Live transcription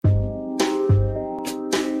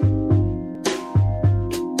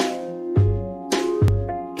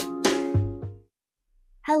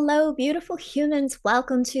Hello, beautiful humans.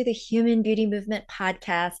 Welcome to the Human Beauty Movement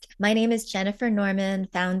podcast. My name is Jennifer Norman,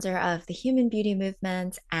 founder of the Human Beauty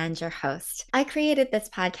Movement and your host. I created this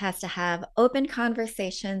podcast to have open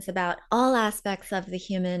conversations about all aspects of the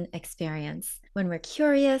human experience. When we're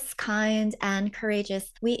curious, kind, and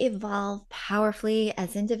courageous, we evolve powerfully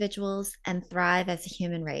as individuals and thrive as a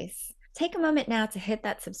human race. Take a moment now to hit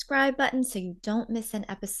that subscribe button so you don't miss an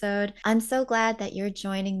episode. I'm so glad that you're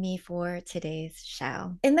joining me for today's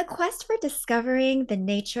show. In the quest for discovering the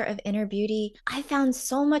nature of inner beauty, I found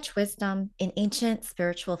so much wisdom in ancient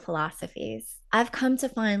spiritual philosophies. I've come to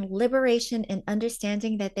find liberation in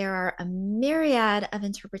understanding that there are a myriad of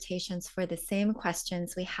interpretations for the same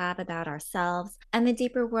questions we have about ourselves and the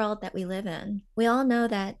deeper world that we live in. We all know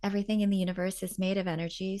that everything in the universe is made of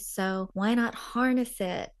energy, so why not harness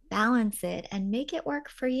it, balance it, and make it work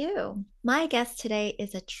for you? My guest today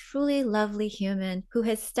is a truly lovely human who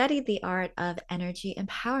has studied the art of energy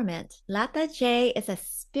empowerment. Latha J is a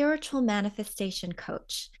spiritual manifestation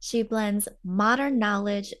coach. She blends modern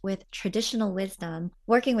knowledge with traditional wisdom,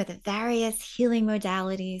 working with various healing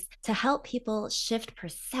modalities to help people shift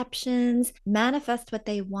perceptions, manifest what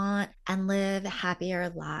they want, and live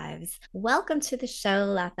happier lives. Welcome to the show,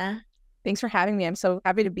 Latha. Thanks for having me. I'm so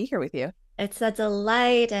happy to be here with you. It's a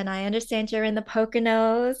delight, and I understand you're in the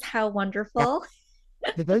Poconos. How Yeah. wonderful.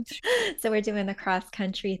 So we're doing the cross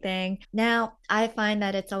country thing. Now, I find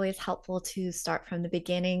that it's always helpful to start from the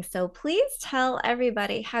beginning. So please tell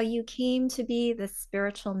everybody how you came to be the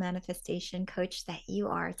spiritual manifestation coach that you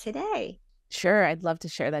are today. Sure, I'd love to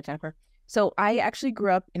share that, Jennifer. So I actually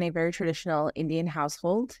grew up in a very traditional Indian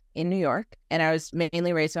household in New York, and I was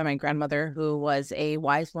mainly raised by my grandmother, who was a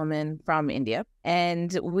wise woman from India.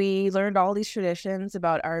 And we learned all these traditions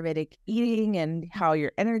about Ayurvedic eating and how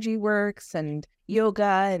your energy works and yoga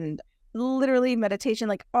and literally meditation,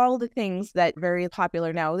 like all the things that are very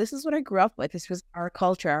popular now. This is what I grew up with. This was our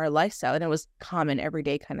culture, our lifestyle, and it was common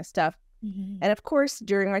everyday kind of stuff. Mhm. And of course,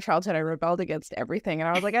 during my childhood, I rebelled against everything. And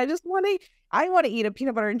I was like, I want to eat a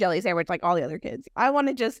peanut butter and jelly sandwich like all the other kids. I want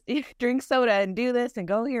to just drink soda and do this and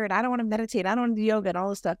go here. And I don't want to meditate. I don't want to do yoga and all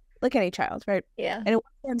this stuff like any child, right? Yeah. And it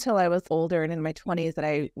wasn't until I was older and in my 20s that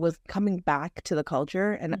I was coming back to the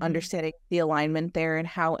culture and understanding the alignment there and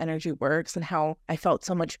how energy works and how I felt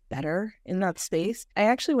so much better in that space. I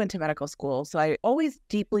actually went to medical school. So I always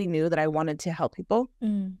deeply knew that I wanted to help people.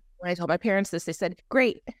 Mm. When I told my parents this, they said,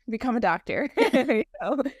 great, become a doctor.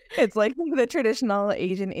 It's like the traditional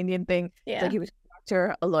Asian Indian thing. It's like Yeah. you become a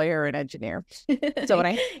doctor, a lawyer, or an engineer. So when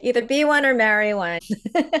I Either be one or marry one.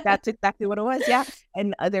 That's exactly what it was. Yeah.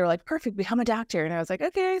 And they were like, perfect, become a doctor. And I was like,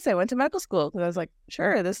 okay. So I went to medical school because I was like,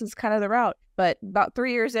 sure, this is kind of the route. But about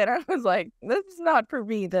 3 years in, I was like, this is not for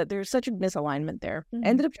me. That there's such a misalignment there. I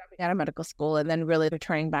ended up dropping out of medical school and then really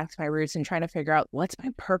returning back to my roots and trying to figure out what's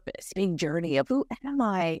my purpose, big journey of who am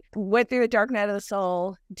I? Went through the dark night of the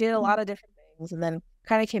soul, did a lot of different things, and then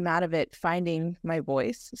kind of came out of it finding my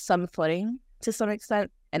voice, some footing to some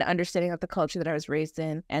extent, and understanding that the culture that I was raised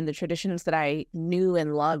in and the traditions that I knew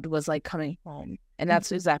and loved was like coming home. And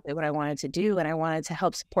that's exactly what I wanted to do. And I wanted to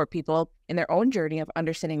help support people in their own journey of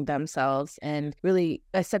understanding themselves. And really,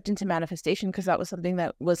 I stepped into manifestation because that was something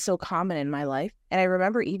that was so common in my life. And I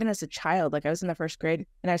remember even as a child, like I was in the first grade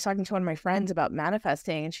and I was talking to one of my friends about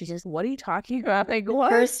manifesting. And she just, what are you talking about? Like,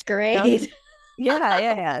 what? First grade.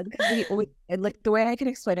 Yeah. Because and like the way I can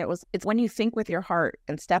explain it was, it's when you think with your heart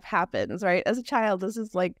and stuff happens, right? As a child, this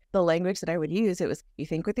is like the language that I would use. It was, you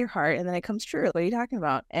think with your heart and then it comes true. What are you talking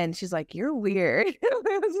about? And she's like, you're weird.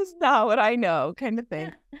 This is not what I know, kind of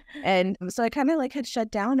thing. And so I kind of like had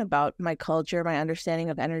shut down about my culture, my understanding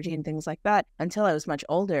of energy and things like that until I was much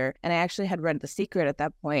older. And I actually had read The Secret at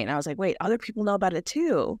that point. And I was like, wait, other people know about it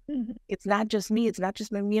too. It's not just me. It's not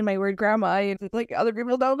just me and my weird grandma. It's like other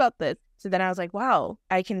people know about this. So then I was like, wow,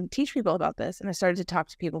 I can teach people about this. And I started to talk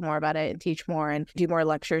to people more about it and teach more and do more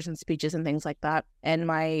lectures and speeches and things like that. And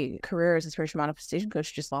my career as a spiritual manifestation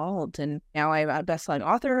coach just evolved. And now I'm a best-selling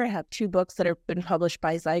author. I have 2 books that have been published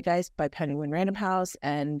by Zeitgeist, by Penguin Random House.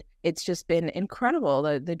 And it's just been incredible.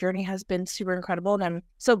 The journey has been super incredible. And I'm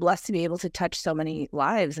so blessed to be able to touch so many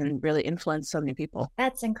lives and really influence so many people.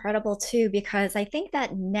 That's incredible too, because I think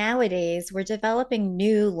that nowadays we're developing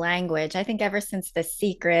new language. I think ever since The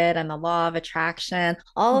Secret and the law of attraction,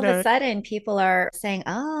 all of a No. sudden people are saying,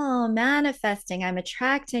 oh, manifesting, I'm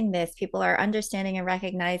attracting this. People are understanding and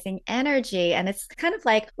recognizing energy. And it's kind of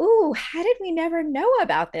like, ooh, how did we never know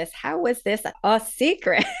about this? How was this a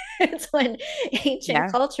secret? It's when ancient Yeah.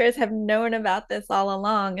 cultures healers have known about this all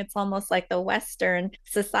along. It's almost like the Western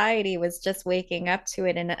society was just waking up to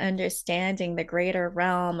it and understanding the greater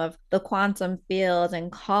realm of the quantum field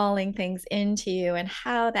and calling things into you and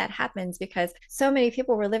how that happens, because so many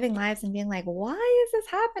people were living lives and being like, why is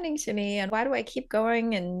this happening to me? And why do I keep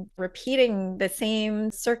going and repeating the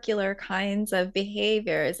same circular kinds of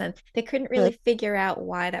behaviors? And they couldn't really figure out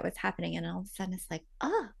why that was happening. And all of a sudden it's like,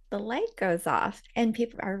 oh, the light goes off and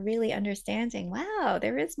people are really understanding, wow,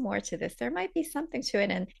 there is more to this. There might be something to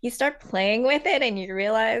it. And you start playing with it and you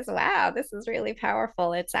realize, wow, this is really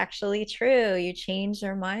powerful. It's actually true. You change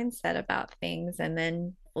your mindset about things, and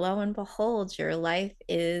then lo and behold, your life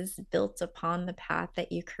is built upon the path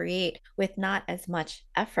that you create with not as much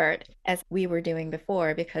effort as we were doing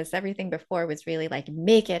before, because everything before was really like,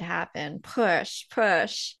 make it happen, push,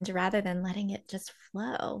 push, rather than letting it just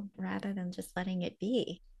flow, rather than just letting it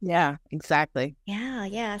be. Yeah, exactly. Yeah,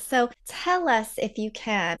 yeah. So tell us if you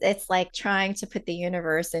can. It's like trying to put the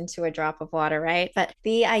universe into a drop of water, right? But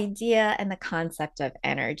the idea and the concept of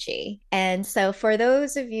energy. And so for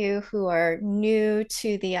those of you who are new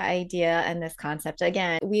to the idea and this concept,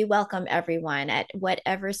 again, we welcome everyone at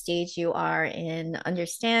whatever stage you are in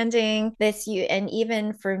understanding this. You, and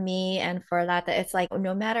even for me and for Latha, it's like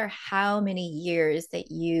no matter how many years that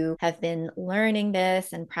you have been learning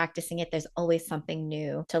this and practicing it, there's always something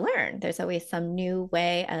new to learn. There's always some new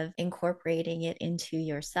way of incorporating it into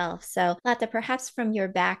yourself. So, Latha, perhaps from your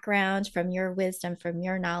background, from your wisdom, from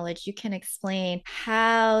your knowledge, you can explain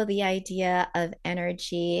how the idea of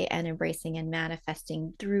energy and embracing and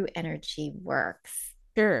manifesting through energy works.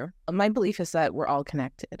 Sure. My belief is that we're all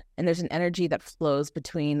connected and there's an energy that flows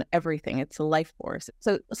between everything. It's a life force.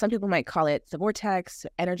 So some people might call it the vortex,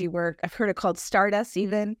 energy work. I've heard it called stardust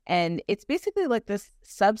even. And it's basically like this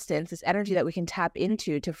substance, this energy that we can tap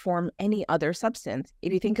into to form any other substance.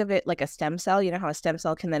 If you think of it like a stem cell, you know how a stem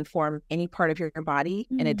cell can then form any part of your body,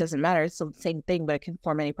 and it doesn't matter. It's the same thing, but it can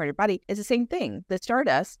form any part of your body. It's the same thing. The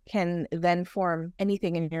stardust can then form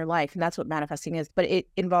anything in your life. And that's what manifesting is. But it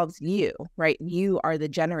involves you, right? You are the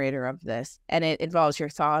generator of this, and it involves your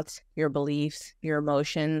thoughts, your beliefs, your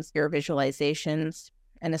emotions, your visualizations,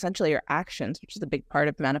 and essentially your actions, which is a big part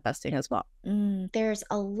of manifesting as well. There's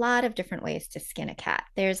a lot of different ways to skin a cat.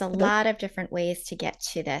 There's a lot of different ways to get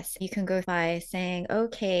to this. You can go by saying,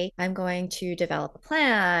 okay, I'm going to develop a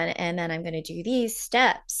plan, and then I'm going to do these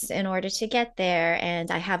steps in order to get there, and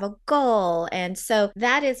I have a goal. And so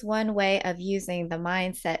that is one way of using the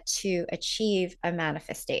mindset to achieve a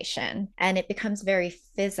manifestation, and it becomes very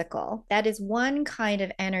physical. That is one kind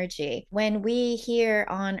of energy. When we here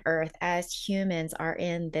on earth as humans are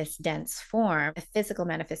in this dense form, a physical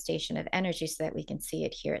manifestation of energy, so that we can see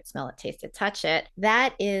it, hear it, smell it, taste it, touch it.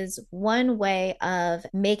 That is one way of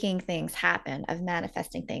making things happen, of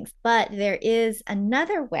manifesting things. But there is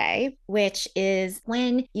another way, which is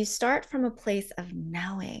when you start from a place of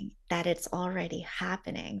knowing that it's already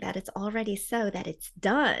happening, that it's already so, that it's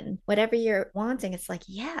done. Whatever you're wanting, it's like,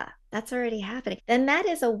 yeah, that's already happening. Then that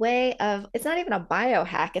is a way of, it's not even a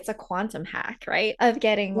biohack, it's a quantum hack, right? Of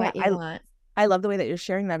getting what you want. I love the way that you're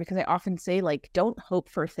sharing that, because I often say, like, don't hope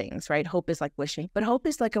for things, right? Hope is like wishing, but hope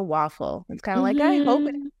is like a waffle. It's kind of like, I hope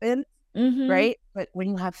it happens, right? But when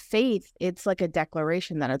you have faith, it's like a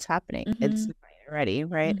declaration that it's happening. It's already,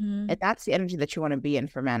 right? And that's the energy that you want to be in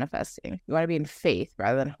for manifesting. You want to be in faith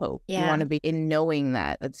rather than hope. You want to be in knowing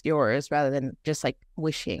that it's yours rather than just like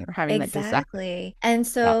wishing or having that desire. Exactly. And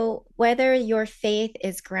so whether your faith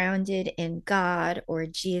is grounded in God or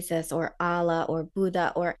Jesus or Allah or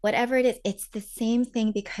Buddha or whatever it is, it's the same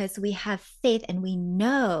thing, because we have faith and we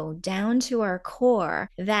know down to our core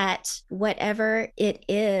that whatever it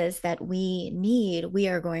is that we need, we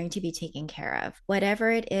are going to be taken care of.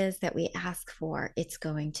 Whatever it is that we ask for, it's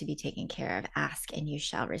going to be taken care of. Ask and you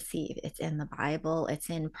shall receive. It's in the Bible. It's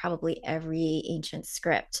in probably every ancient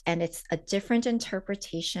script. And it's a different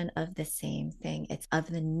interpretation of the same thing. It's of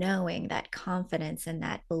the knowing, that confidence and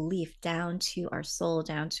that belief down to our soul,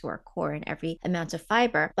 down to our core and every amount of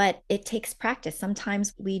fiber. But it takes practice.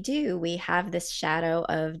 Sometimes we have this shadow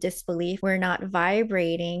of disbelief. We're not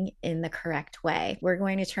vibrating in the correct way. We're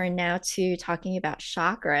going to turn now to talking about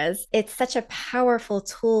chakras. It's such a powerful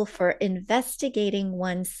tool for investigating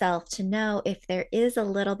oneself to know if there is a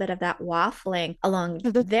little bit of that waffling along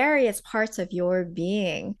various parts of your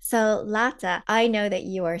being. So, Latha, I know that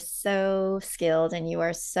you are so skilled and you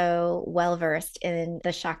are so well versed in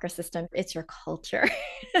the chakra system. It's your culture.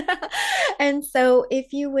 And so,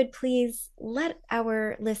 if you would please let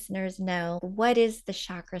our listeners know, what is the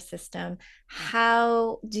chakra system?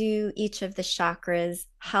 How do each of the chakras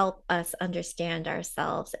help us understand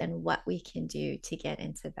ourselves and what we can do to get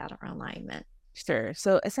into better alignment? Sure.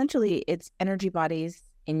 So essentially, it's energy bodies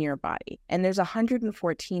in your body. And there's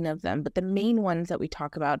 114 of them, but the main ones that we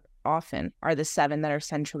talk about often are the 7 that are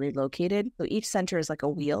centrally located. So each center is like a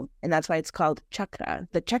wheel, and that's why it's called chakra.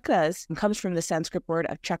 The chakras comes from the Sanskrit word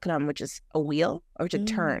of chakram, which is a wheel or to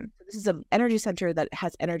turn. This is an energy center that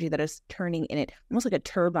has energy that is turning in it, almost like a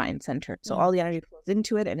turbine center. So all the energy flows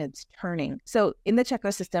into it and it's turning. So in the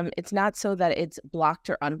chakra system, it's not so that it's blocked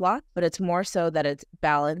or unblocked, but it's more so that it's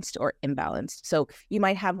balanced or imbalanced. So you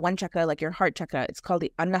might have one chakra, like your heart chakra, it's called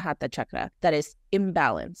the Anahata chakra, that is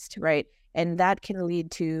imbalanced, right? And that can lead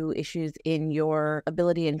to issues in your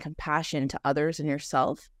ability and compassion to others and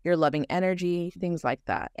yourself, your loving energy, things like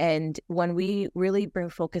that. And when we really bring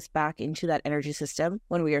focus back into that energy system,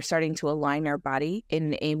 when we are starting to align our body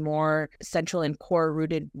in a more central and core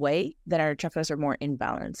rooted way, then our chakras are more in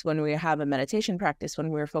balance. When we have a meditation practice,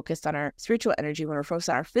 when we're focused on our spiritual energy, when we're focused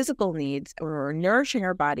on our physical needs, when we're nourishing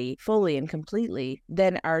our body fully and completely,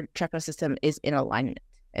 then our chakra system is in alignment.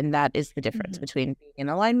 And that is the difference between being in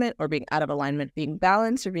alignment or being out of alignment, being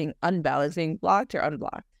balanced or being unbalanced, being blocked or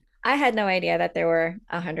unblocked. I had no idea that there were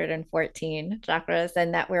 114 chakras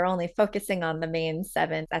and that we're only focusing on the main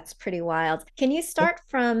 7. That's pretty wild. Can you start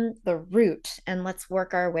from the root and let's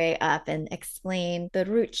work our way up and explain the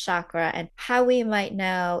root chakra and how we might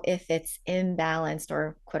know if it's imbalanced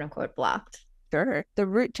or quote unquote blocked? Sure. The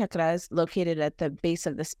root chakra is located at the base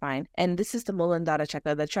of the spine. And this is the Muladhara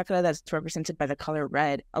chakra, the chakra that's represented by the color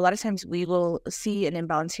red. A lot of times we will see an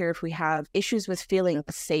imbalance here if we have issues with feeling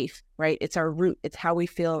safe, right? It's our root. It's how we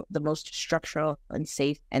feel the most structural and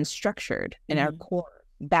safe and structured in our core.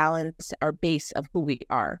 Balance our base of who we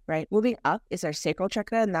are, right? Moving up is our sacral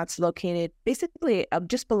chakra, and that's located basically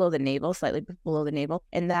just below the navel, slightly below the navel.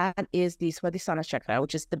 And that is the Swadhisthana chakra,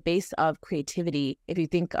 which is the base of creativity. If you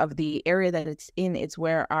think of the area that it's in, it's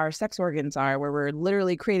where our sex organs are, where we're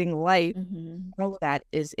literally creating life. All of that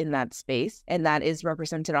is in that space, and that is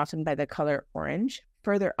represented often by the color orange.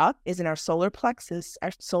 Further up is in our solar plexus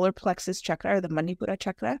chakra, or the Manipura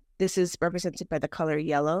chakra. This is represented by the color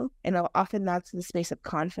yellow, and often that's the space of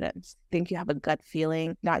confidence. Think you have a gut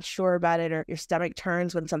feeling, not sure about it, or your stomach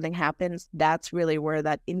turns when something happens. That's really where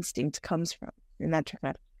that instinct comes from in that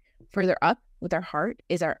chakra. Further up with our heart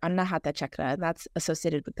is our Anahata chakra, and that's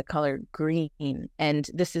associated with the color green. And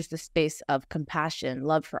this is the space of compassion,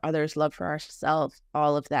 love for others, love for ourselves.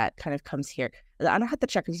 All of that kind of comes here. The Anahata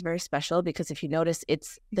chakra is very special because if you notice,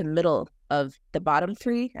 it's the middle of the bottom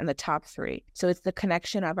 3 and the top 3. So it's the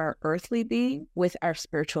connection of our earthly being with our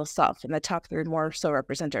spiritual self. And the top 3 more so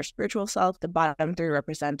represent our spiritual self. The bottom 3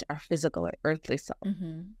 represent our physical or earthly self.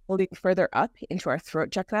 Moving further up into our throat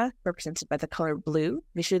chakra, represented by the color blue,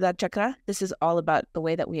 Vishuddha chakra. This is all about the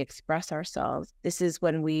way that we express ourselves. This is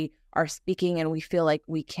when we are speaking and we feel like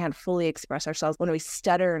we can't fully express ourselves, when we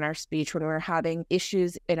stutter in our speech, when we're having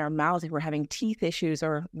issues in our mouth, if we're having teeth issues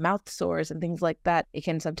or mouth sores and things like that, it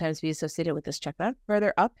can sometimes be associated with this chakra.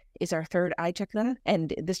 Further up is our third eye chakra,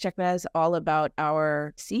 and this chakra is all about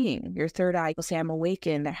our seeing. Your third eye will say, I'm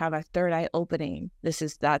awakened, I have a third eye opening. This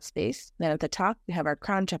is that space. Then at the top, we have our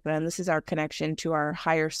crown chakra, and this is our connection to our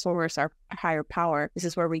higher source, our higher power. This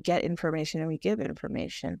is where we get information and we give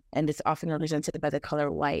information, and it's often represented by the color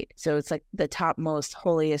white. So it's like the topmost,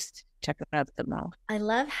 holiest chakra of them all. I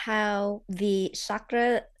love how the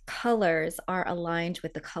chakra colors are aligned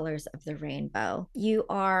with the colors of the rainbow. You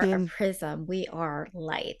are a prism. We are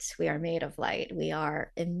light. We are made of light. We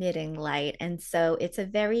are emitting light. And so it's a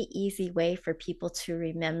very easy way for people to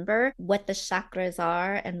remember what the chakras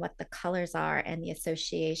are and what the colors are and the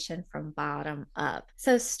association from bottom up.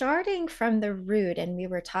 So starting from the root, and we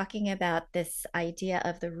were talking about this idea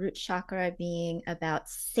of the root chakra being about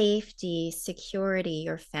safety, security,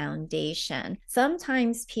 your foundation.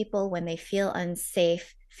 Sometimes people, when they feel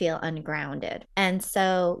unsafe, feel ungrounded. And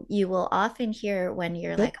so you will often hear when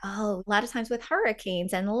you're like, oh, a lot of times with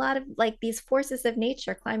hurricanes and a lot of like these forces of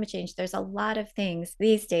nature, climate change, there's a lot of things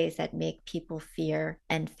these days that make people fear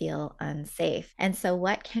and feel unsafe. And so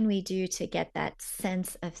what can we do to get that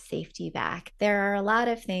sense of safety back? There are a lot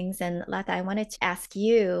of things. And Latha, I wanted to ask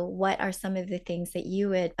you, what are some of the things that you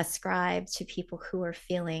would ascribe to people who are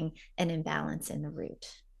feeling an imbalance in the root?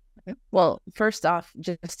 Well, first off,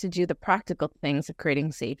 just to do the practical things of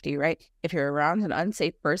creating safety, right? If you're around an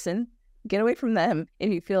unsafe person, get away from them.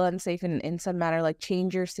 If you feel unsafe in some manner, like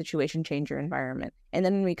change your situation, change your environment. And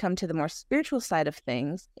then when we come to the more spiritual side of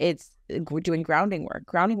things, we're doing grounding work.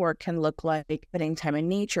 Grounding work can look like spending time in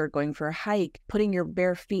nature, going for a hike, putting your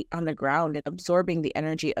bare feet on the ground and absorbing the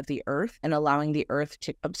energy of the earth and allowing the earth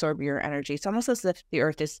to absorb your energy. It's almost as if the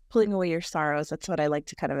earth is pulling away your sorrows. That's what I like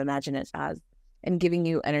to kind of imagine it as. and giving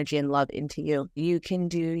you energy and love into you. You can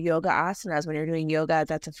do yoga asanas. When you're doing yoga,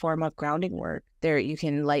 that's a form of grounding work. There, you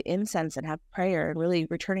can light incense and have prayer, and really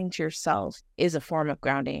returning to yourself is a form of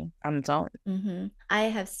grounding on its own. I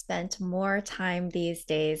have spent more time these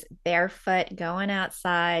days barefoot, going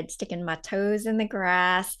outside, sticking my toes in the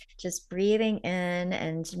grass, just breathing in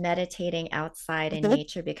and meditating outside in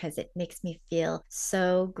nature because it makes me feel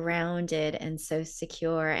so grounded and so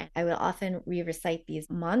secure. I will often recite these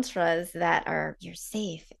mantras that are, you're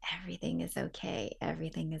safe, everything is okay,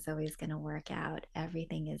 everything is always going to work out,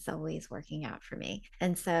 everything is always working out for me.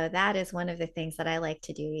 And so that is one of the things that I like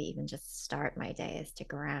to do, even just start my day, is to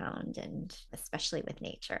ground, and especially with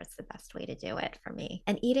nature, it's the best way to do it for me.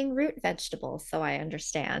 And eating root vegetables, so I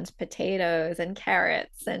understand potatoes and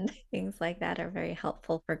carrots and things like that are very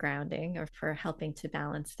helpful for grounding or for helping to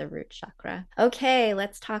balance the root chakra. Okay,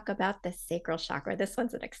 let's talk about the sacral chakra. This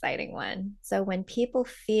one's an exciting one. So when people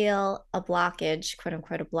feel a blockage, quote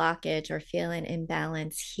unquote, a blockage, or feel an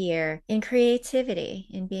imbalance here in creativity,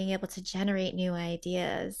 in being able to generate new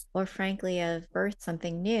ideas, or frankly, of birth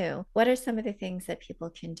something new, what are some of the things that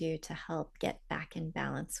people can do to help get back in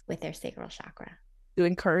balance with their sacral chakra? To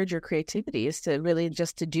encourage your creativity is to really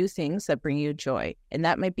just to do things that bring you joy. And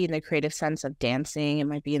that might be in the creative sense of dancing. It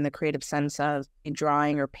might be in the creative sense of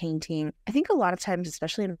drawing or painting. I think a lot of times,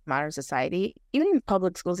 especially in modern society, even in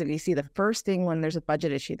public schools, if you see the first thing when there's a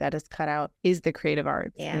budget issue that is cut out is the creative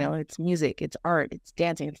arts. Yeah. You know, it's music, it's art, it's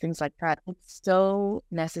dancing, it's things like that. It's so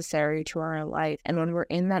necessary to our life. And when we're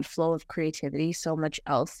in that flow of creativity, so much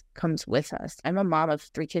else comes with us. I'm a mom of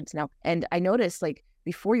 3 kids now, and I noticed, like,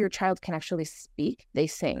 before your child can actually speak, they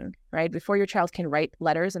sing, right? Before your child can write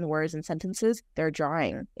letters and words and sentences, they're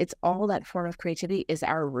drawing. It's all that form of creativity is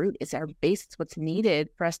our root, it's our base, it's what's needed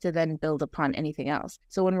for us to then build upon anything else.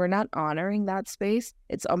 So when we're not honoring that space,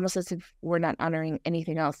 it's almost as if we're not honoring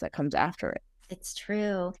anything else that comes after it. It's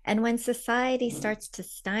true. And when society starts to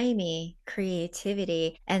stymie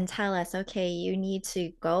creativity and tell us, okay, you need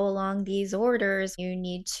to go along these orders, you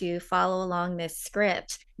need to follow along this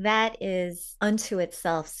script, that is unto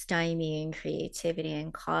itself stymieing creativity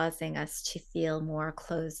and causing us to feel more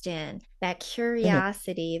closed in. That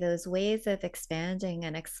curiosity, those ways of expanding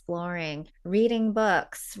and exploring, reading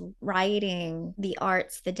books, writing, the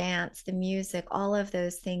arts, the dance, the music, all of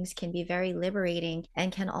those things can be very liberating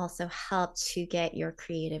and can also help to get your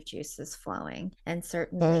creative juices flowing. And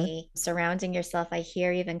certainly surrounding yourself, I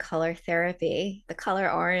hear even color therapy, the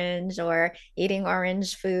color orange, or eating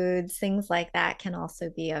orange foods, things like that can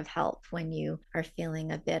also be of help when you are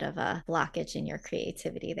feeling a bit of a blockage in your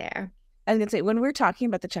creativity there. I was going to say, when we're talking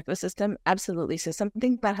about the checklist system, absolutely. So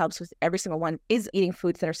something that helps with every single one is eating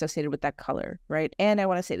foods that are associated with that color, right? And I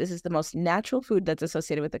want to say this is the most natural food that's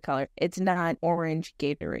associated with the color. It's not orange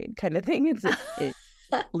Gatorade kind of thing. It's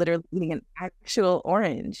literally eating an actual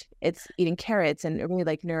orange. It's eating carrots and really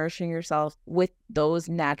like nourishing yourself with those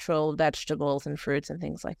natural vegetables and fruits and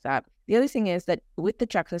things like that. The other thing is that with the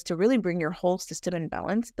checklist, to really bring your whole system in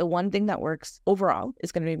balance, the one thing that works overall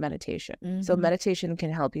is going to be meditation. So meditation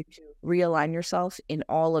can help you to realign yourself in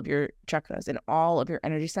all of your chakras, and all of your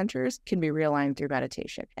energy centers can be realigned through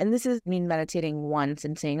meditation. And this is mean meditating once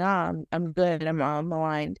and saying, I'm good, I'm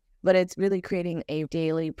aligned. But it's really creating a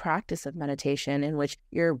daily practice of meditation in which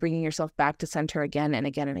you're bringing yourself back to center again and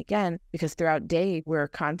again and again, because throughout day, we're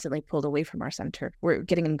constantly pulled away from our center. We're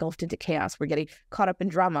getting engulfed into chaos. We're getting caught up in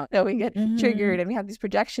drama. We get triggered and we have these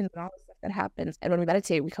projections and all this stuff that happens. And when we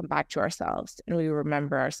meditate, we come back to ourselves and we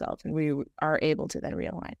remember ourselves, and we are able to then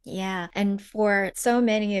realign. Yeah. And for so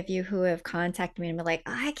many of you who have contacted me and been like,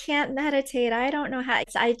 I can't meditate, I don't know how,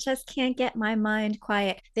 I just can't get my mind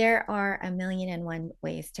quiet. There are 1,000,001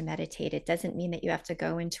 ways to meditate. It doesn't mean that you have to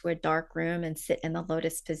go into a dark room and sit in the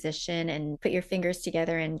lotus position and put your fingers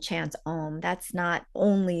together and chant Om. That's not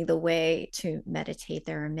only the way to meditate.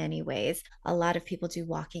 There are many ways. A lot of people do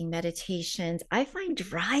walking meditations. I find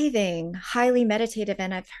driving highly meditative,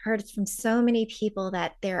 and I've heard from so many people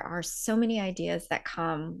that there are so many ideas that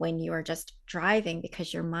come when you are just driving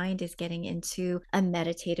because your mind is getting into a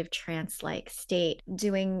meditative trance-like state.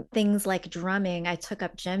 Doing things like drumming, I took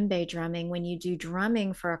up djembe drumming. When you do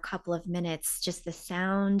drumming for a couple of minutes, just the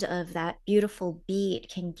sound of that beautiful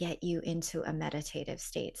beat can get you into a meditative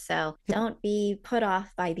state. So don't be put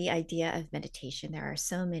off by the idea of meditation. There are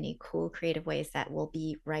so many cool creative ways that will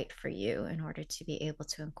be right for you in order to be able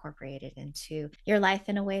to incorporate it into your life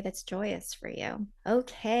in a way that's joyous for you.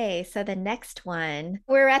 Okay, so the next one,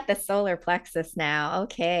 we're at the solar plexus now.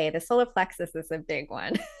 Okay, the solar plexus is a big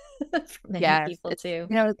one. for many Yes, people it's, too.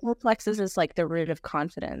 the solar plexus is like the root of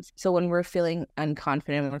confidence. So when we're feeling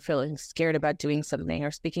unconfident, when we're feeling scared about doing something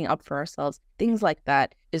or speaking up for ourselves, things like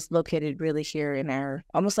that is located really here in our,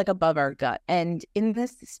 almost like above our gut. And in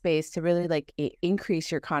this space, to really like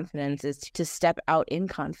increase your confidence is to step out in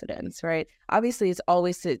confidence, right? Obviously, it's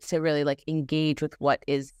always to really like engage with what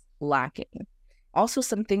is lacking. Also,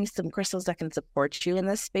 some crystals that can support you in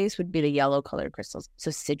this space would be the yellow colored crystals.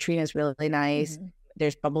 So citrine is really nice. Mm-hmm.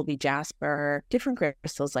 There's bumblebee jasper, different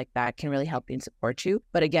crystals like that can really help you and support you.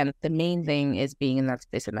 But again, the main thing is being in that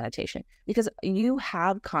space of meditation, because you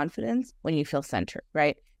have confidence when you feel centered,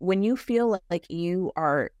 right? When you feel like you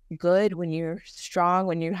are good, when you're strong,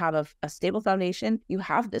 when you have a stable foundation, you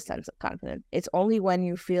have this sense of confidence. It's only when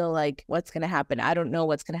you feel like, what's going to happen? I don't know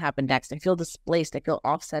what's going to happen next. I feel displaced. I feel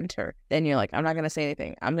off center. Then you're like, I'm not going to say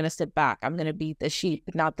anything. I'm going to sit back. I'm going to be the sheep,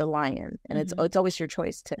 not the lion. And it's always your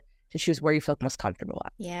choice to choose where you feel most comfortable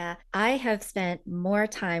at. Yeah, I have spent more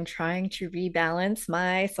time trying to rebalance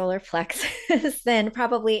my solar plexus than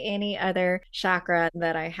probably any other chakra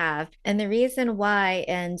that I have. And the reason why,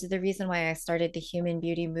 I started the Human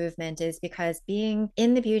Beauty Movement is because being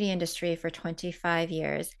in the beauty industry for 25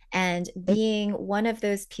 years and being one of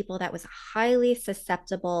those people that was highly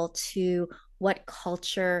susceptible to what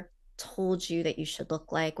culture told you that you should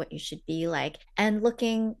look like, what you should be like, and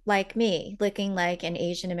looking like me, looking like an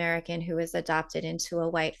Asian American who was adopted into a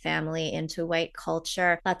white family, into white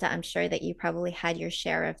culture. Lata, I'm sure that you probably had your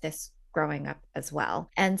share of this growing up as well.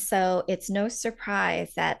 And so it's no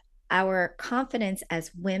surprise that our confidence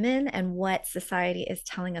as women and what society is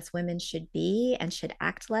telling us women should be and should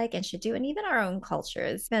act like and should do, and even our own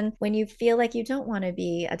cultures. And when you feel like you don't want to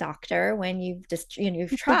be a doctor, when you've just,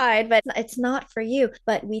 you've tried, but it's not for you.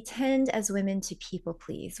 But we tend as women to people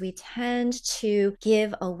please. We tend to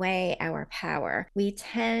give away our power. We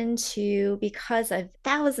tend to, because of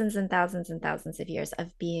thousands and thousands and thousands of years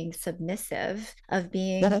of being submissive, of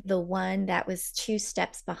being the one that was two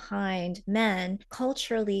steps behind men,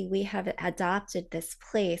 culturally, we have adopted this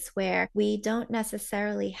place where we don't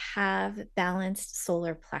necessarily have balanced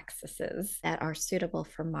solar plexuses that are suitable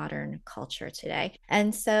for modern culture today.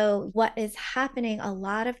 And so, what is happening a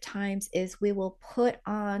lot of times is we will put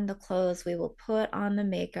on the clothes, we will put on the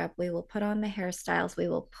makeup, we will put on the hairstyles, we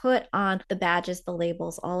will put on the badges, the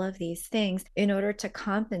labels, all of these things in order to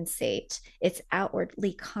compensate. It's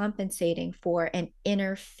outwardly compensating for an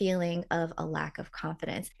inner feeling of a lack of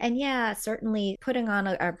confidence. And yeah, certainly putting on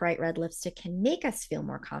a bright red lipstick can make us feel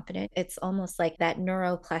more confident. It's almost like that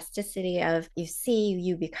neuroplasticity of you see,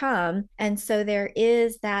 you become. And so there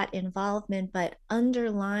is that involvement, but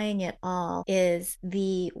underlying it all is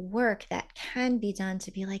the work that can be done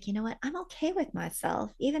to be like, you know what, I'm okay with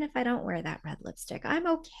myself, even if I don't wear that red lipstick. I'm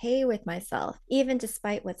okay with myself, even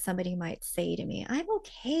despite what somebody might say to me. I'm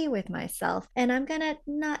okay with myself. And I'm going to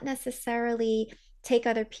not necessarily take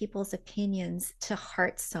other people's opinions to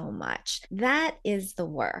heart so much. That is the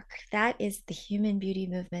work. That is the human beauty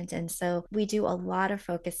movement. And so we do a lot of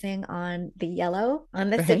focusing on the yellow,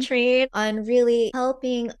 on the Right. citrine, on really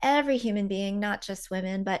helping every human being, not just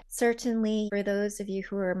women, but certainly for those of you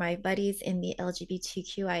who are my buddies in the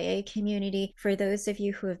LGBTQIA community, for those of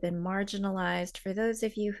you who have been marginalized, for those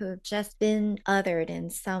of you who have just been othered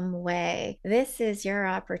in some way. This is your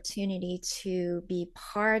opportunity to be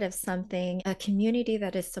part of something, a community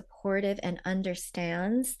that is supportive and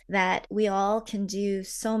understands that we all can do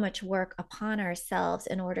so much work upon ourselves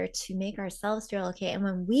in order to make ourselves feel okay. And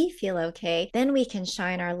when we feel okay, then we can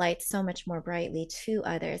shine our light so much more brightly to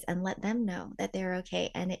others and let them know that they're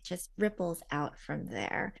okay. And it just ripples out from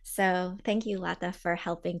there. So thank you, Latha, for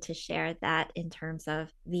helping to share that in terms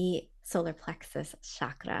of the solar plexus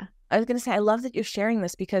chakra. I was going to say, I love that you're sharing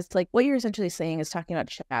this because like what you're essentially saying is talking about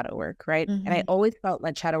shadow work, right? And I always felt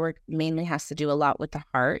like shadow work mainly has to do a lot with the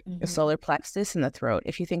heart, the solar plexus, and the throat.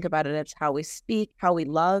 If you think about it, it's how we speak, how we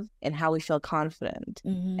love, and how we feel confident.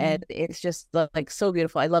 And it's just like so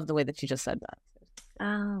beautiful. I love the way that you just said that.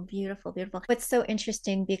 Oh, beautiful, beautiful. It's so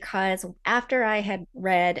interesting because after I had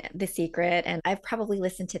read The Secret, and I've probably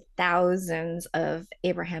listened to thousands of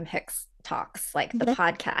Abraham Hicks talks, like the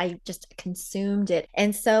podcast, I just consumed it.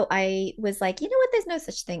 And so I was like, you know what? There's no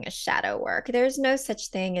such thing as shadow work. There's no such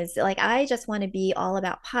thing as like, I just want to be all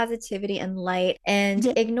about positivity and light, and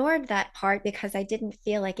ignored that part because I didn't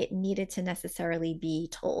feel like it needed to necessarily be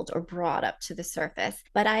told or brought up to the surface.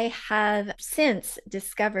 But I have since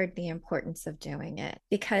discovered the importance of doing it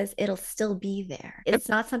because it'll still be there. It's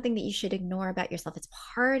not something that you should ignore about yourself. It's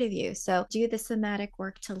part of you. So do the somatic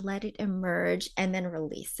work to let it emerge and then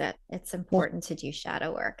release it. It's it's important to do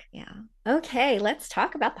shadow work. Yeah. Okay, let's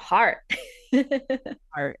talk about the heart.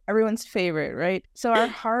 Heart, everyone's favorite, right? So our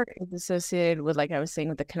heart is associated with, like I was saying,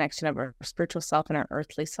 with the connection of our spiritual self and our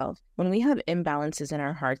earthly self. When we have imbalances in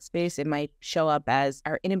our heart space, it might show up as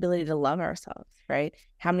our inability to love ourselves, right?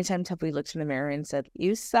 How many times have we looked in the mirror and said,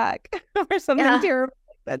 "You suck," or something Yeah. terrible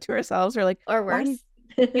like that to ourselves, or like, Or "Why do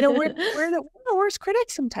worse. we're the worst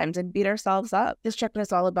critics sometimes and beat ourselves up." This chapter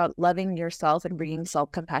is all about loving yourself and bringing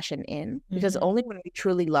self-compassion in, because Mhm. only when we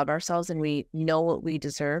truly love ourselves and we know what we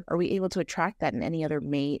deserve are we able to attract that in any other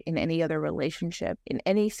mate, in any other relationship, in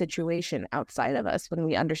any situation outside of us when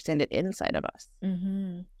we understand it inside of us.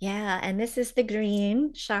 Yeah, and this is the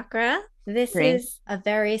green chakra. This Green. is a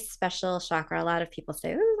very special chakra. A lot of people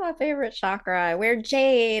say, "This is my favorite chakra. I wear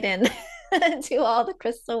jade and do all the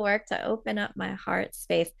crystal work to open up my heart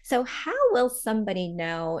space." So, how will somebody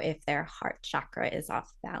know if their heart chakra is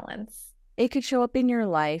off balance? It could show up in your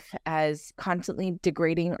life as constantly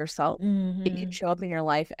degrading yourself. It could Hmm. show up in your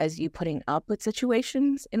life as you putting up with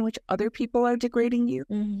situations in which other people are degrading you.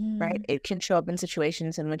 Right? Hmm. It can show up in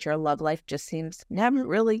situations in which your love life just seems to never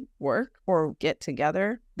really work or get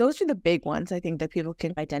together. Those are the big ones I think that people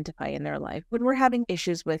can identify in their life. When we're having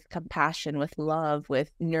issues with compassion, with love, with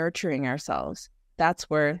nurturing ourselves, that's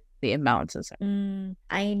where the imbalances are.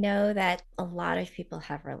 I know that a lot of people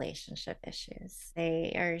have relationship issues.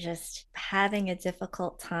 They are just having a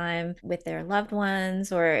difficult time with their loved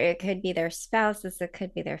ones, or it could be their spouses, it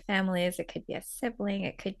could be their families, it could be a sibling,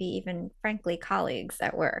 it could be even, frankly, colleagues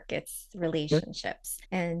at work. It's relationships.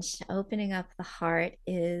 And opening up the heart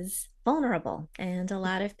is vulnerable. And a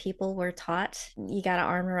lot of people were taught you got to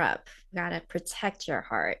armor up, you got to protect your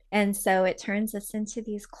heart. And so it turns us into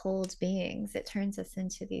these cold beings. It turns us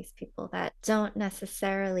into these people that don't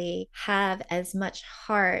necessarily have as much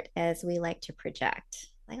heart as we like to project.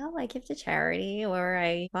 Like, oh, I give to charity or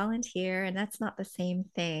I volunteer. And that's not the same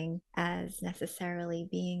thing as necessarily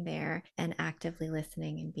being there and actively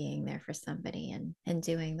listening and being there for somebody and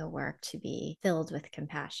doing the work to be filled with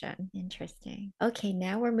compassion. Interesting. Okay,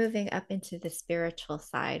 now we're moving up into the spiritual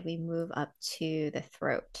side. We move up to the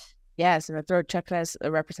throat. Yes, and the throat chakra is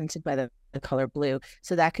represented by the color blue.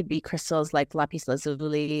 So that could be crystals like lapis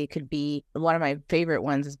lazuli. It could be one of my favorite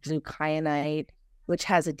ones is blue kyanite, which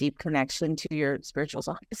has a deep connection to your spiritual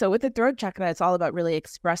soul. So with the throat chakra, it's all about really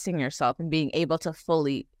expressing yourself and being able to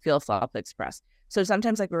fully feel self-expressed. So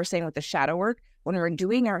sometimes, like we were saying with the shadow work, when we're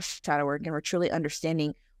doing our shadow work and we're truly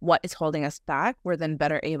understanding what is holding us back, we're then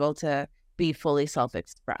better able to be fully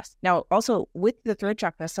self-expressed. Now, also with the throat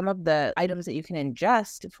chakra, some of the items that you can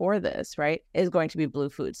ingest for this, right, is going to be blue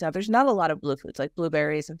foods. Now, there's not a lot of blue foods like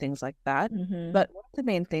blueberries and things like that, Mm-hmm. but one of the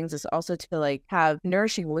main things is also to like have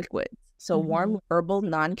nourishing liquids. So Mm-hmm. warm herbal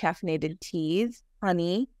non-caffeinated teas,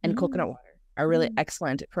 honey, and coconut Mm-hmm. water are really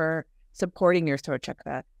excellent for supporting your throat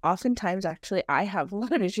chakra. Oftentimes, actually, I have a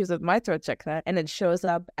lot of issues with my throat chakra, and it shows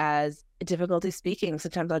up as difficulty speaking.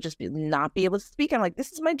 Sometimes I'll just not be able to speak. I'm like,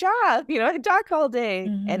 this is my job, I talk all day,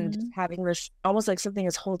 and just Mm-hmm. having this almost like something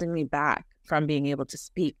is holding me back from being able to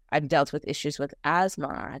speak. I've dealt with issues with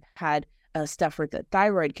asthma. I've had stuff where the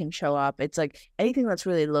thyroid can show up. It's like anything that's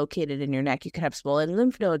really located in your neck. You can have swollen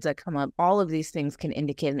lymph nodes that come up. All of these things can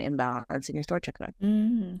indicate an imbalance in your throat chakra.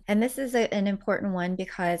 And this is an important one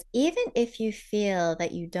because even if you feel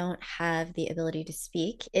that you don't have the ability to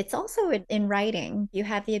speak, it's also in writing. You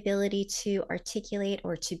have the ability to articulate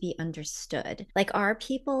or to be understood. Like, are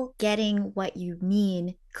people getting what you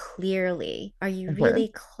mean clearly? Are you Mhm.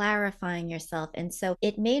 really clarifying yourself? And so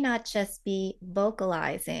it may not just be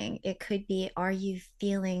vocalizing, it could be, are you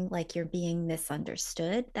feeling like you're being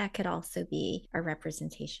misunderstood? That could also be a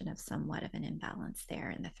representation of somewhat of an imbalance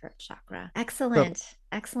there in the throat chakra. So Excellent.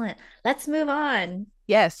 Excellent. Let's move on.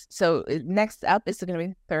 yes. So next up is going to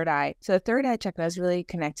be the third eye. So the third eye chakra is really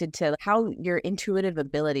connected to how your intuitive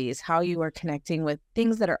abilities, how you are connecting with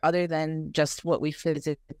things that are other than just what we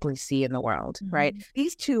physically see in the world, right? Mhm.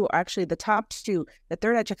 These two are actually the top two, the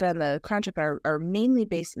third eye chakra and the crown chakra are mainly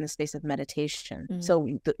based in the space of meditation. Mm. So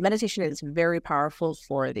the meditation is very powerful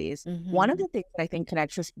for these. One of Mhm. the things that I think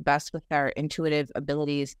connects us best with our intuitive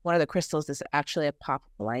abilities, one of the crystals is actually a pop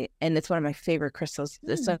light. And it's one of my favorite crystals.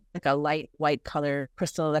 It's Mm. like a light white color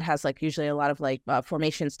crystal that has like usually a lot of like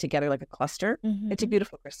formations together like a cluster. It's a Mhm.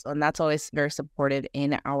 beautiful crystal, and that's always very supported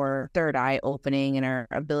in our third eye opening and our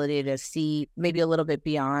ability to see maybe a little bit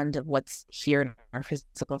beyond of what's here in our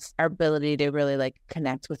physical, our ability to really like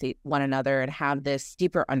connect with one another and have this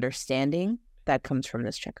deeper understanding that comes from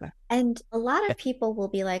this chakra. And a lot of people will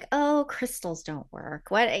be like, oh, crystals don't work.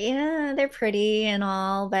 What? Yeah, they're pretty and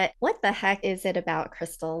all, but what the heck is it about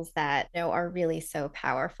crystals that are really so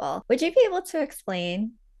powerful? Would you be able to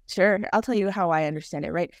explain? Sure. I'll tell you how I understand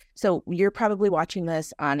it, right? So you're probably watching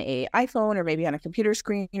this on a iPhone or maybe on a computer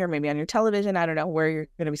screen or maybe on your television. I don't know where you're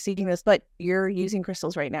going to be seeing this, but you're using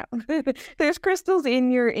crystals right now. There's crystals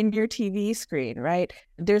in your TV screen, right?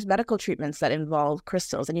 There's medical treatments that involve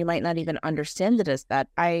crystals, and you might not even understand it as that.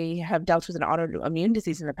 I have dealt with an autoimmune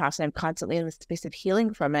disease in the past, and I'm constantly in the space of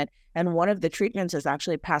healing from it. And one of the treatments is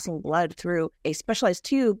actually passing blood through a specialized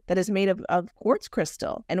tube that is made of quartz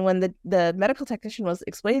crystal. And when the medical technician was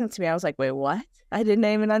explaining it to me, I was like, wait, what? I didn't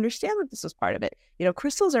even understand that this was part of it. You know,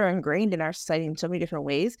 crystals are ingrained in our society in so many different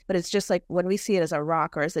ways, but it's just like when we see it as a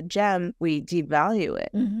rock or as a gem, we devalue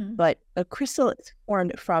it. Mm-hmm. But a crystal is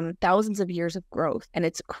formed from thousands of years of growth, and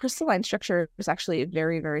its crystalline structure is actually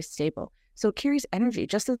very, very stable. So it carries energy.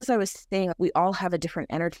 Just as I was saying, we all have a different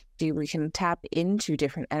energy. We can tap into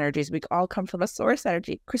different energies. We all come from a source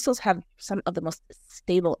energy. Crystals have some of the most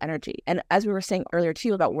stable energy. And as we were saying earlier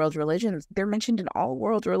too about world religions, they're mentioned in all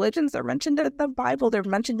world religions. They're mentioned in the Bible. They're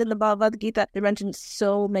mentioned in the Bhagavad Gita. They're mentioned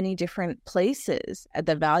so many different places at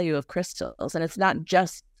the value of crystals. And it's not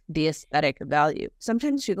just the aesthetic value.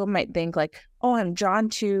 Sometimes people might think like, oh, I'm drawn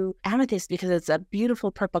to amethyst because it's a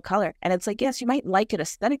beautiful purple color. And it's like, yes, you might like it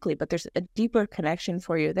aesthetically, but there's a deeper connection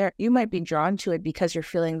for you there. You might be drawn to it because you're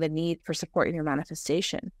feeling the need for support in your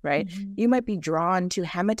manifestation, right? Mm-hmm. You might be drawn to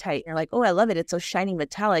hematite. You're like, oh, I love it. It's so shiny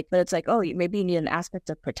metallic, but it's like, oh, maybe you need an aspect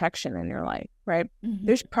of protection in your life, right? Mm-hmm.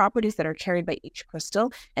 There's properties that are carried by each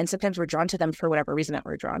crystal. And sometimes we're drawn to them for whatever reason that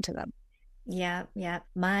we're drawn to them. Yeah, yeah.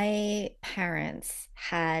 My parents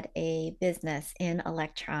had a business in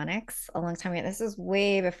electronics a long time ago. This was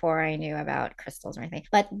way before I knew about crystals or anything.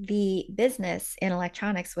 But the business in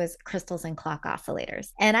electronics was crystals and clock oscillators.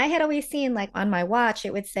 And I had always seen, like, on my watch,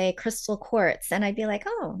 it would say crystal quartz. And I'd be like,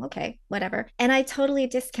 oh, okay, whatever. And I totally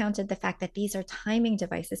discounted the fact that these are timing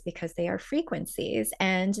devices because they are frequencies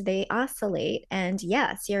and they oscillate. And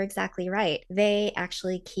yes, you're exactly right. They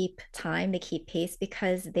actually keep time, they keep pace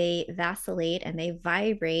because they vacillate and they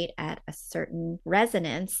vibrate at a certain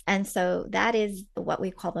resonance. And so that is what we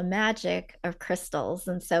call the magic of crystals.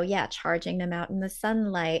 And so, yeah, charging them out in the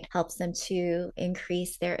sunlight helps them to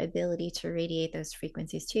increase their ability to radiate those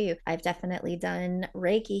frequencies to you. I've definitely done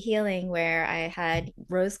Reiki healing where I had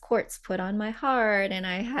rose quartz put on my heart and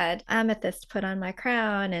I had amethyst put on my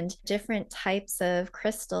crown, and different types of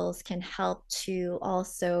crystals can help to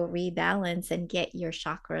also rebalance and get your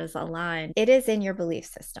chakras aligned. It is in your belief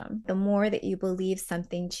system. The more that you believe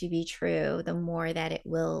something to be true, the more that it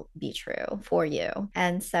will be true for you.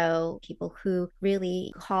 And so people who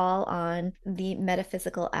really call on the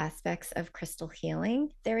metaphysical aspects of crystal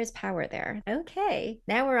healing, there is power there. Okay,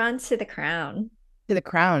 now we're on to the crown. To the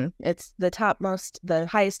crown. It's the topmost, the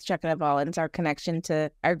highest chakra of all, and it's our connection to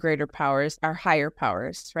our greater powers, our higher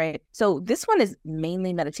powers, right? So this one is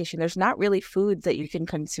mainly meditation. There's not really foods that you can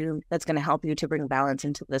consume that's going to help you to bring balance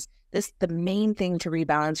into this. The main thing to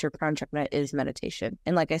rebalance your crown chakra is meditation.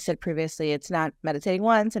 And like I said previously, it's not meditating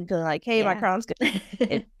once and feeling like, hey, my crown's good.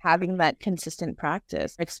 It's having that consistent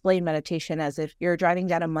practice. Explain meditation as if you're driving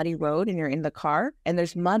down a muddy road and you're in the car and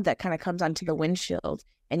there's mud that kind of comes onto the windshield.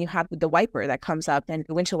 And you have the wiper that comes up and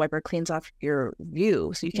the windshield wiper cleans off your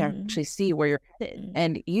view so you can actually see where you're headed.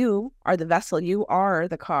 And you are the vessel. You are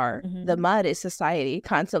the car. The mud is society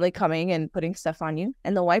constantly coming and putting stuff on you.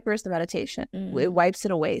 And the wiper is the meditation. It wipes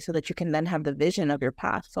it away so that you can then have the vision of your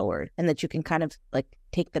path forward and that you can kind of like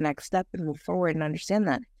take the next step and move forward and understand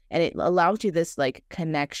that. And it allows you this like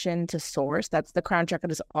connection to source. That's the crown chakra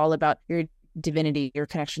is all about your divinity, your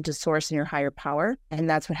connection to source and your higher power. And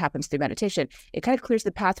that's what happens through meditation. It kind of clears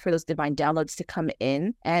the path for those divine downloads to come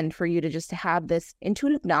in and for you to just have this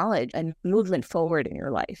intuitive knowledge and movement forward in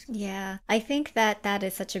your life. Yeah, I think that that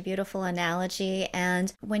is such a beautiful analogy.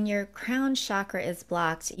 And when your crown chakra is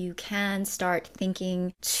blocked, you can start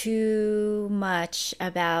thinking too much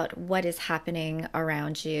about what is happening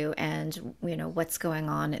around you and, you know, what's going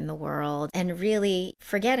on in the world, and really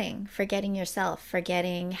forgetting yourself,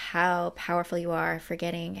 forgetting how powerful you are,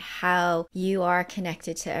 forgetting how you are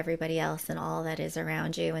connected to everybody else and all that is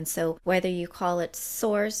around you. And so whether you call it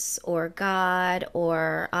source or God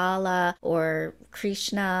or Allah or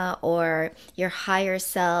Krishna or your higher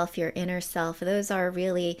self, your inner self, those are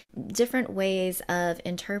really different ways of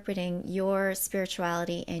interpreting your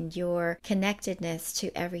spirituality and your connectedness to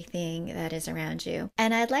everything that is around you.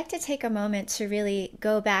 And I'd like to take a moment to really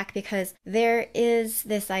go back, because there is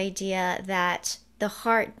this idea that the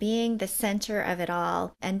heart being the center of it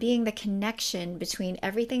all and being the connection between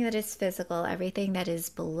everything that is physical, everything that is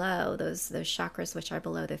below, those chakras which are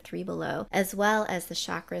below, the three below, as well as the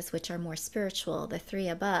chakras which are more spiritual, the three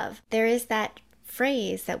above. There is that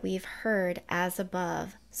phrase that we've heard, as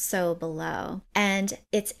above, so below. And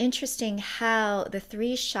it's interesting how the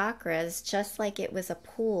three chakras, just like it was a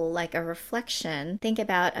pool, like a reflection, think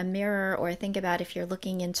about a mirror, or think about if you're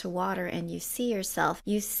looking into water and you see yourself,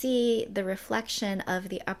 you see the reflection of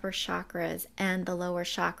the upper chakras and the lower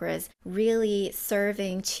chakras really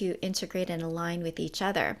serving to integrate and align with each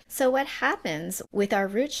other. So what happens with our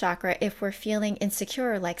root chakra if we're feeling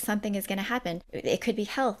insecure, like something is going to happen? It could be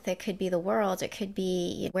health, it could be the world, it could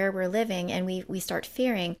be where we're living, and we start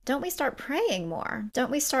fearing. Don't we start praying more?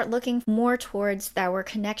 Don't we start looking more towards our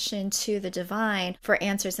connection to the divine for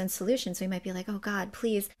answers and solutions? We might be like, oh God,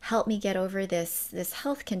 please help me get over this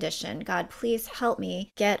health condition. God, please help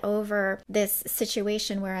me get over this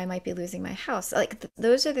situation where I might be losing my house. Like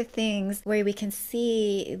those are the things where we can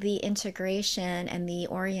see the integration and the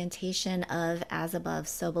orientation of as above,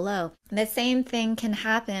 so below. The same thing can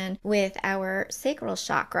happen with our sacral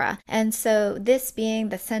chakra. And so this being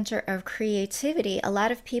the center of creativity, a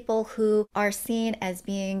lot of people who are seen as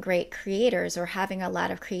being great creators or having a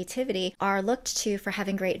lot of creativity are looked to for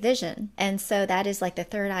having great vision. And so that is like the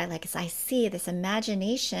third eye. Like as I see this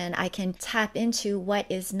imagination, I can tap into what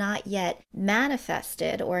is not yet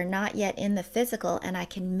manifested or not yet in the physical, and I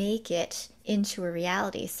can make it into a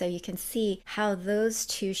reality. So you can see how those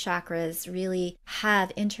two chakras really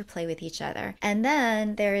have interplay with each other. And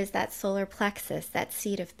then there is that solar plexus, that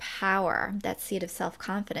seat of power, that seat of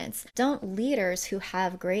self-confidence. Don't leaders who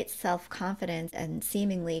have great self-confidence and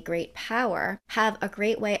seemingly great power have a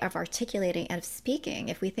great way of articulating and of speaking?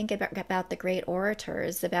 If we think about the great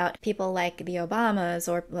orators, about people like the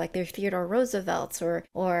Obamas or like the Theodore Roosevelts,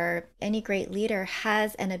 or any great leader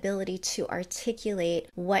has an ability to articulate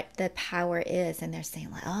what the power is, and they're saying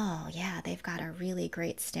like, oh yeah, they've got a really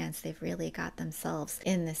great stance, they've really got themselves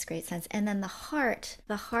in this great sense. And then the heart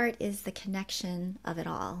is the connection of it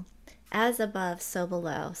all. As above, so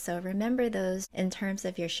below. So remember those in terms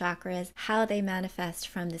of your chakras, how they manifest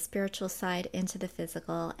from the spiritual side into the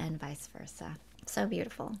physical and vice versa. So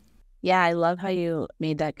beautiful. Yeah, I love how you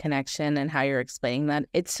made that connection and how you're explaining that.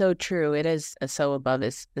 It's so true. It is so above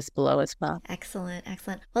is below as well. Excellent,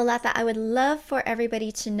 excellent. Well, Latha, I would love for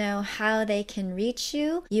everybody to know how they can reach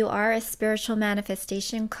you. You are a spiritual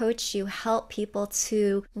manifestation coach. You help people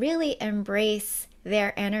to really embrace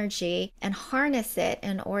their energy and harness it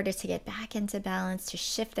in order to get back into balance, to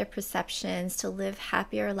shift their perceptions, to live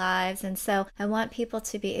happier lives. And so I want people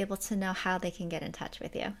to be able to know how they can get in touch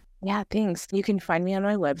with you. Yeah, thanks. You can find me on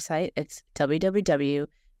my website. It's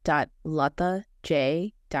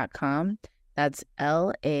www.lathajay.com. That's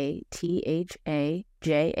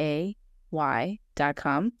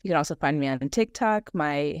LATHAJAY.com. You can also find me on TikTok.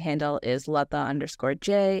 My handle is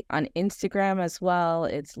Latha_J. On Instagram as well,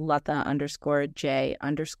 it's Latha_J_.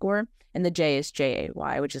 And the J is Jay,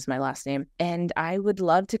 which is my last name. And I would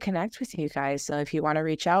love to connect with you guys. So if you want to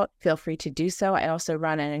reach out, feel free to do so. I also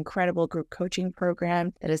run an incredible group coaching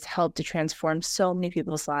program that has helped to transform so many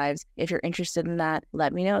people's lives. If you're interested in that,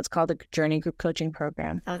 let me know. It's called the Journey Group Coaching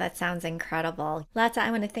Program. Oh, that sounds incredible. Latha,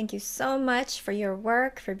 I want to thank you so much for your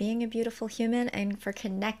work, for being a beautiful human, and for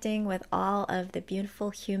connecting with all of the beautiful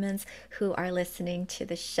humans who are listening to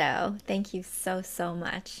the show. Thank you so, so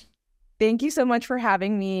much. Thank you so much for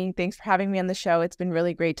having me. Thanks for having me on the show. It's been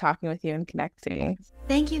really great talking with you and connecting.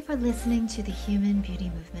 Thank you for listening to the Human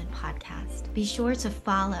Beauty Movement podcast. Be sure to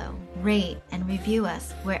follow, rate, and review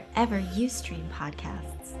us wherever you stream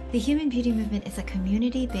podcasts. The Human Beauty Movement is a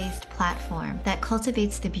community-based platform that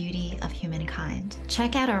cultivates the beauty of humankind.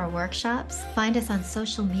 Check out our workshops, find us on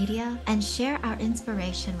social media, and share our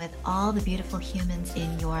inspiration with all the beautiful humans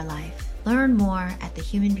in your life. Learn more at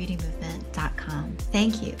thehumanbeautymovement.com.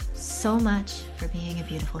 Thank you so much for being a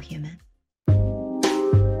beautiful human.